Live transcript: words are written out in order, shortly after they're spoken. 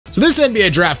So this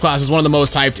NBA draft class is one of the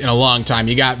most hyped in a long time.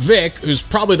 You got Vic, who's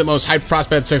probably the most hyped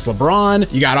prospect since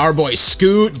LeBron. You got our boy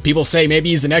Scoot. People say maybe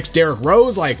he's the next Derrick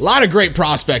Rose. Like, a lot of great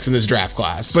prospects in this draft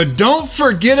class. But don't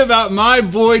forget about my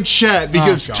boy Chet,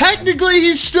 because technically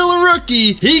he's still a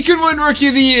rookie. He could win Rookie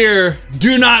of the Year.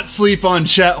 Do not sleep on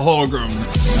Chet Holmgren.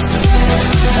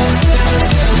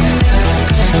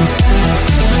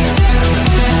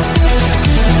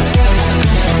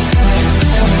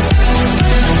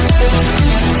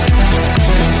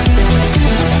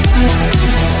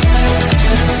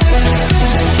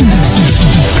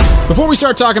 Before we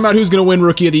start talking about who's going to win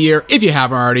Rookie of the Year, if you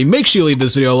haven't already, make sure you leave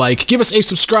this video a like, give us a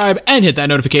subscribe, and hit that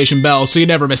notification bell so you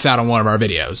never miss out on one of our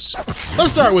videos.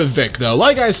 Let's start with Vic, though.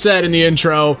 Like I said in the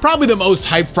intro, probably the most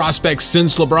hyped prospect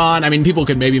since LeBron. I mean, people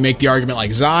could maybe make the argument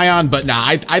like Zion, but nah,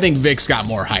 I think Vic's got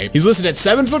more hype. He's listed at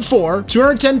 7'4",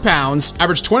 210 pounds,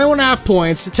 averaged 21.5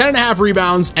 points, 10.5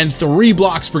 rebounds, and 3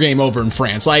 blocks per game over in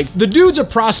France. Like, the dude's a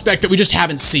prospect that we just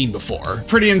haven't seen before.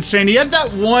 Pretty insane. He had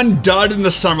that one dud in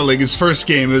the Summer League, his first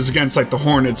game. It was against like the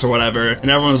Hornets or whatever, and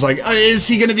everyone was like, oh, is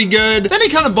he gonna be good? Then he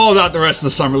kind of balled out the rest of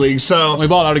the Summer League. So we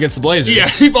balled out against the Blazers. Yeah,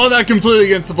 he balled out completely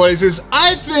against the Blazers.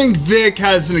 I think Vic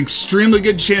has an extremely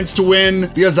good chance to win,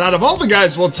 because out of all the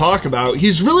guys we'll talk about,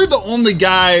 he's really the only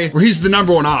guy where he's the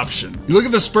 #1 option. You look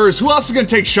at the Spurs, who else is gonna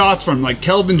take shots from him? Like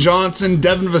Keldon Johnson,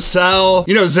 Devin Vassell,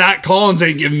 you know, Zach Collins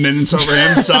ain't giving minutes over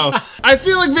him. So I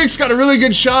feel like Vic's got a really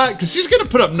good shot because he's gonna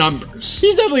put up numbers.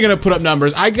 He's definitely gonna put up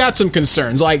numbers. I got some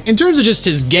concerns. Like, in terms of just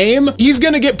his game, he's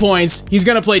gonna get points, he's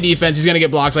gonna play defense, he's gonna get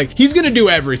blocks, like, he's gonna do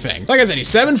everything. Like I said, he's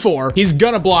 7'4", he's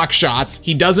gonna block shots,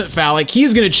 he doesn't foul, like,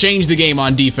 he's gonna change the game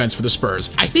on defense for the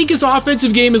Spurs. I think his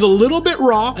offensive game is a little bit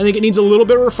raw, I think it needs a little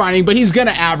bit of refining, but he's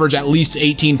gonna average at least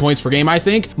 18 points per game, I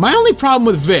think. My only problem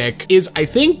with Vic is I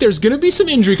think there's gonna be some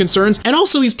injury concerns, and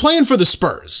also he's playing for the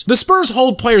Spurs. The Spurs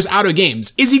hold players out of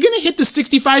games. Is he gonna hit the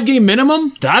 65 game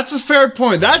minimum? That's a fair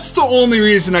point. That's the only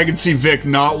reason I could see Vic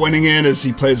not winning it, is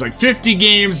he plays like 50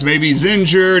 games, maybe he's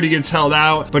injured, he gets held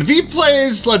out. But if he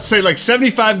plays, let's say like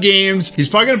 75 games, he's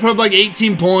probably gonna put up like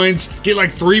 18 points, get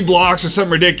like 3 blocks or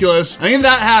something ridiculous. I think if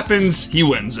that happens, he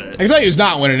wins it. I can tell you who's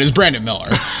not winning is Brandon Miller.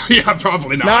 Yeah,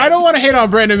 probably not. Now, I don't want to hate on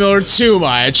Brandon Miller too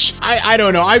much. I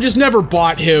don't know. I've just never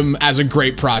bought him as a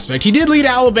great prospect. He did lead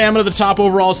Alabama to the top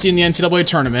overall seed in the NCAA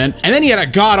tournament, and then he had a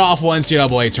god-awful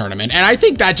NCAA tournament, and I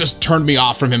think that just turned me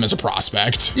off from him as a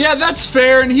prospect. Yeah, that's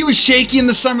fair, and he was shaky in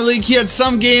the Summer League. He had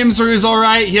some games where he was all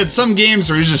right. He had some games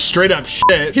where he was just straight up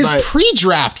shit. His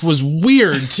pre-draft was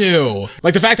weird, too.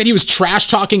 Like the fact that he was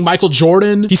trash-talking Michael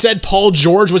Jordan. He said Paul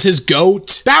George was his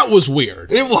GOAT. That was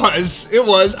weird. It was. It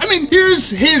was. I mean, here's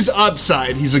his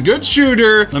upside. He's a good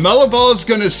shooter. LaMelo Ball is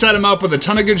going to set him up with a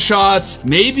ton of good shots.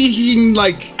 Maybe he can,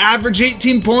 like, average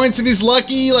 18 points if he's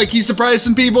lucky. Like, he surprised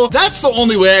some people. That's the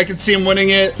only way I could see him winning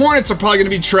it. Hornets are probably going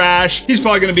to be trash. He's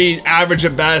probably going to be average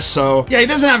at best. So, yeah, he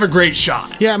doesn't have a great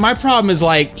shot. Yeah, my problem is,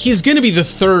 like, he's going to be the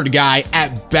 3rd guy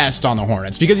at best on the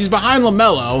Hornets because he's behind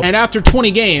LaMelo, and after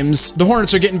 20 games, the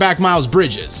Hornets are getting back Miles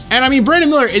Bridges. And I mean, Brandon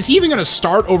Miller, is he even going to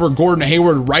start over Gordon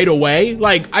Hayward right away?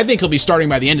 Like, I think he'll be starting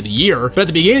by the end of the year, but at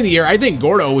the beginning of the year, I think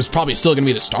Gordo was probably still going to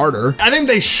be the starter. I think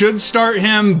they should start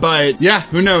him, but yeah,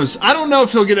 who knows? I don't know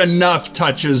if he'll get enough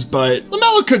touches, but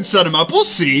LaMelo could set him up. We'll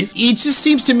see. It just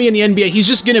seems to me in the NBA, he's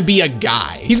just going to be a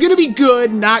guy. He's going to be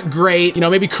good, not great, you know,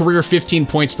 maybe career 15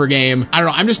 points per game. I don't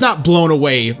know. I'm just not blown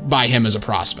away by him as a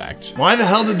prospect. Why the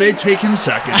hell did they take him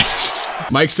second?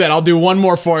 Mike said, I'll do one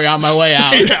more for you on my way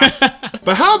out. Yeah.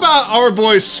 But how about our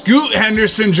boy Scoot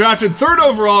Henderson, drafted 3rd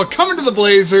overall, coming to the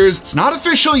Blazers? It's not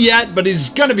official yet, but he's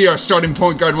gonna be our starting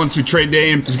point guard once we trade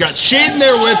Dame. He's got Shaden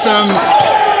there with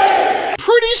him.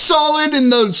 Pretty solid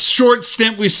in the short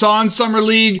stint we saw in Summer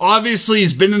League. Obviously,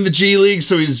 he's been in the G League,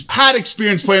 so he's had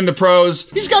experience playing the pros.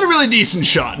 He's got a really decent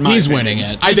shot, in my opinion. Winning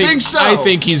it. I think so. I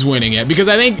think he's winning it because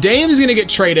I think Dame's going to get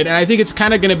traded, and I think it's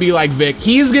kind of going to be like Vic.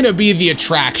 He's going to be the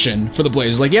attraction for the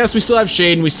Blazers. Like, yes, we still have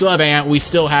Shaden, we still have Ant, we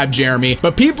still have Jeremy,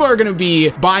 but people are going to be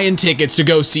buying tickets to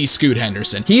go see Scoot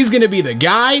Henderson. He's going to be the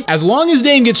guy as long as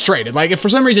Dame gets traded. Like, if for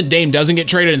some reason Dame doesn't get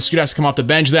traded and Scoot has to come off the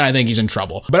bench, then I think he's in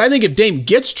trouble. But I think if Dame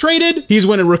gets traded, he's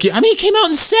winning Rookie. I mean, he came out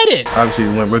and said it. Obviously, he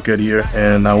win Rookie of the Year,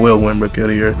 and I will win Rookie of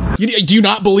the Year. Do you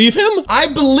not believe him? I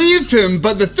believe him,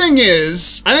 but the thing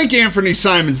is, I think Anthony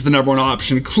Simon's the #1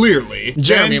 option, clearly.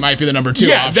 Jeremy might be the #2 option.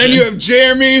 Yeah, then you have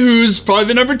Jeremy, who's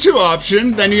probably the #2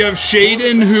 option. Then you have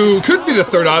Shaden, who could be the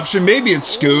 3rd option. Maybe it's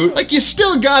Scoot. Like, you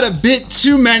still got a bit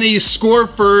too many score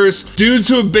first dudes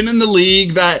who have been in the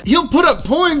league that he'll put up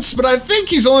points, but I think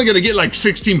he's only going to get like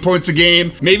 16 points a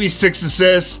game, maybe 6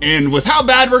 assists. And with how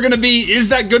bad we're going to be, is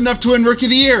that good enough to win Rookie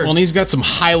of the Year. Well, and he's got some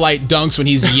highlight dunks when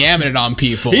he's yamming it on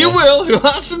people. He will. He'll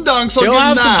have some dunks. He'll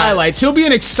have some highlights. He'll be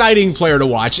an exciting player to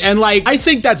watch. And like, I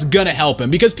think that's gonna help him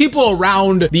because people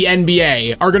around the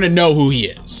NBA are gonna know who he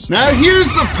is. Now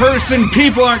here's the person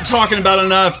people aren't talking about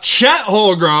enough, Chet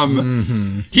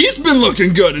Holmgren. He's been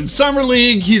looking good in Summer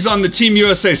League. He's on the Team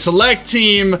USA Select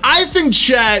team. I think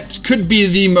Chet could be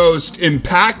the most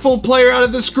impactful player out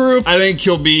of this group. I think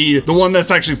he'll be the one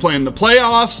that's actually playing the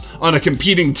playoffs on a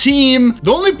competing team.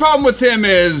 The only problem with him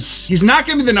is he's not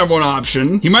gonna be the number 1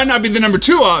 option. He might not be the number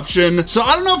 2 option. So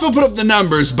I don't know if he'll put up the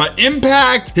numbers, but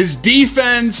impact, his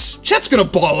defense, Chet's gonna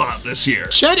ball out this year.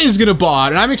 Chet is gonna ball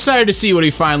out, and I'm excited to see what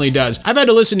he finally does. I've had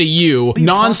to listen to you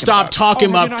nonstop talk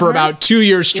him up for about 2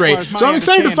 years straight. So I'm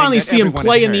excited to finally see him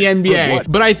play in the NBA.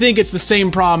 But I think it's the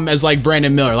same problem as like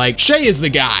Brandon Miller. Like Shea is the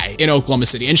guy in Oklahoma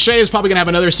City, and Shea is probably gonna have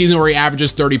another season where he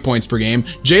averages 30 points per game.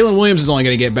 Jalen Williams is only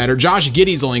gonna get better. Josh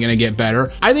Giddey's only gonna get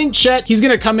better. I think Chet, he's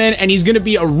gonna come in and he's gonna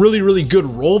be a really, really good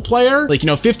role player. Like, you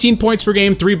know, 15 points per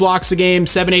game, 3 blocks a game,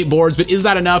 7-8 boards, but is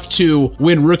that enough to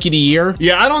win Rookie of the Year?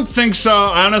 Yeah, I don't think so.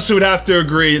 I honestly would have to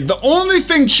agree. The only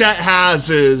thing Chet has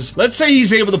is, let's say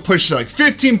he's able to push like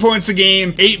 15 points a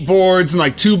game, 8 boards, and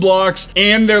like 2 blocks,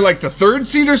 and they're like the 3rd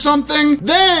seed or something,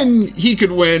 then he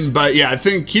could win. But yeah, I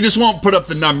think he just won't put up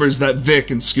the numbers that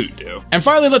Vic and Scoot do. And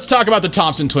finally, let's talk about the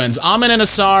Thompson twins. Amen and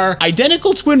Asar,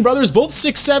 identical twin brothers, both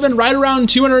 6'7", right around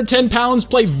 210 pounds,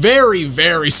 play very,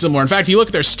 very similar. In fact, if you look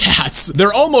at their stats,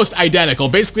 they're almost identical.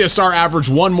 Basically, Asar averaged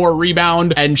 1 more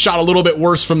rebound and shot a little bit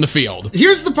worse from the field.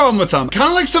 Here's the problem with them. Kind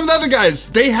of like some of the other guys,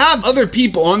 they have other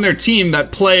people on their team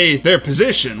that play their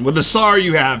position. With Asar,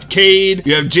 you have Cade,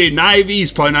 you have Jaden Ivey,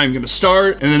 he's probably not even going to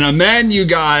start. And then Amen, you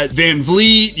got Van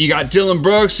Vliet, you got Dylan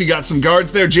Brooks, you got some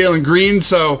guards there, Jalen Green,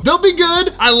 so they'll be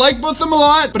good. I like both of them a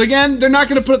lot, but again, they're not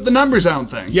going to put up the numbers, I don't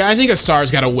think. Yeah, I think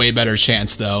Asar's got a way better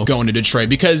chance, though, going to Detroit,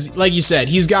 because, like you said,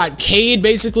 he's got Cade,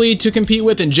 basically, to compete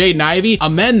with, and Jaden Ivey.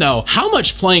 Amen, though, how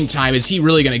much playing time is he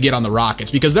really going to get on the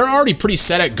Rockets? Because they're already pretty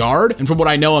set at guard, and from what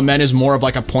I know, Amen is more of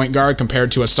like a point guard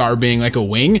compared to Asar being like a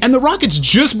wing. And the Rockets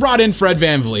just brought in Fred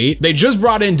VanVleet. They just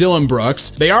brought in Dylan Brooks.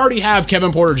 They already have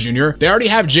Kevin Porter Jr. They already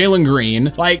have Jalen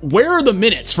Green. Like, where are the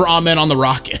minutes for Amen on the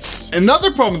Rockets?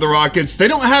 Another problem with the Rockets, they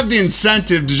don't have the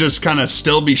incentive to just kind of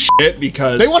still be shit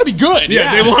because they want to be good.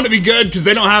 Yeah, they want to be good because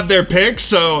they don't have their picks,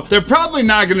 so they're probably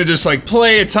not going to just like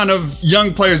play a ton of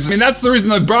young players. I mean, that's the reason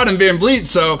they brought in VanVleet,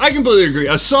 so I completely agree.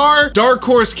 Asar, dark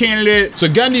horse candidate.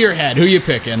 So gun to your head, who you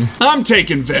picking? I'm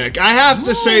taking Vic. I have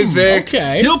to say Vic.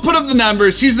 Okay. He'll put up the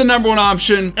numbers. He's the number 1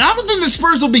 option. And I don't think the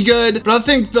Spurs will be good, but I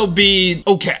think they'll be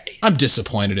okay. I'm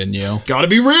disappointed in you. Gotta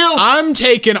be real. I'm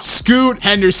taking Scoot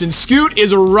Henderson. Scoot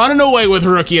is running away with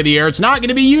Rookie of the Year. It's not going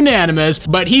to be unanimous,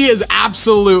 but he is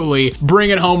absolutely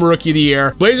bringing home Rookie of the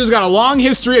Year. Blazers got a long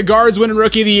history of guards winning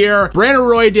Rookie of the Year. Brandon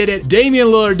Roy did it. Damian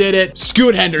Lillard did it.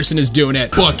 Scoot Henderson is doing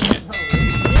it. Book it.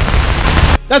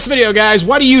 That's the video, guys.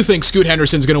 Why do you think Scoot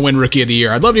Henderson's going to win Rookie of the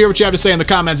Year? I'd love to hear what you have to say in the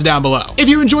comments down below. If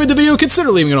you enjoyed the video, consider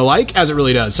leaving it a like, as it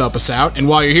really does help us out. And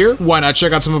while you're here, why not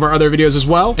check out some of our other videos as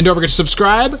well? And don't forget to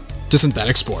subscribe to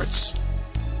Synthetic Sports.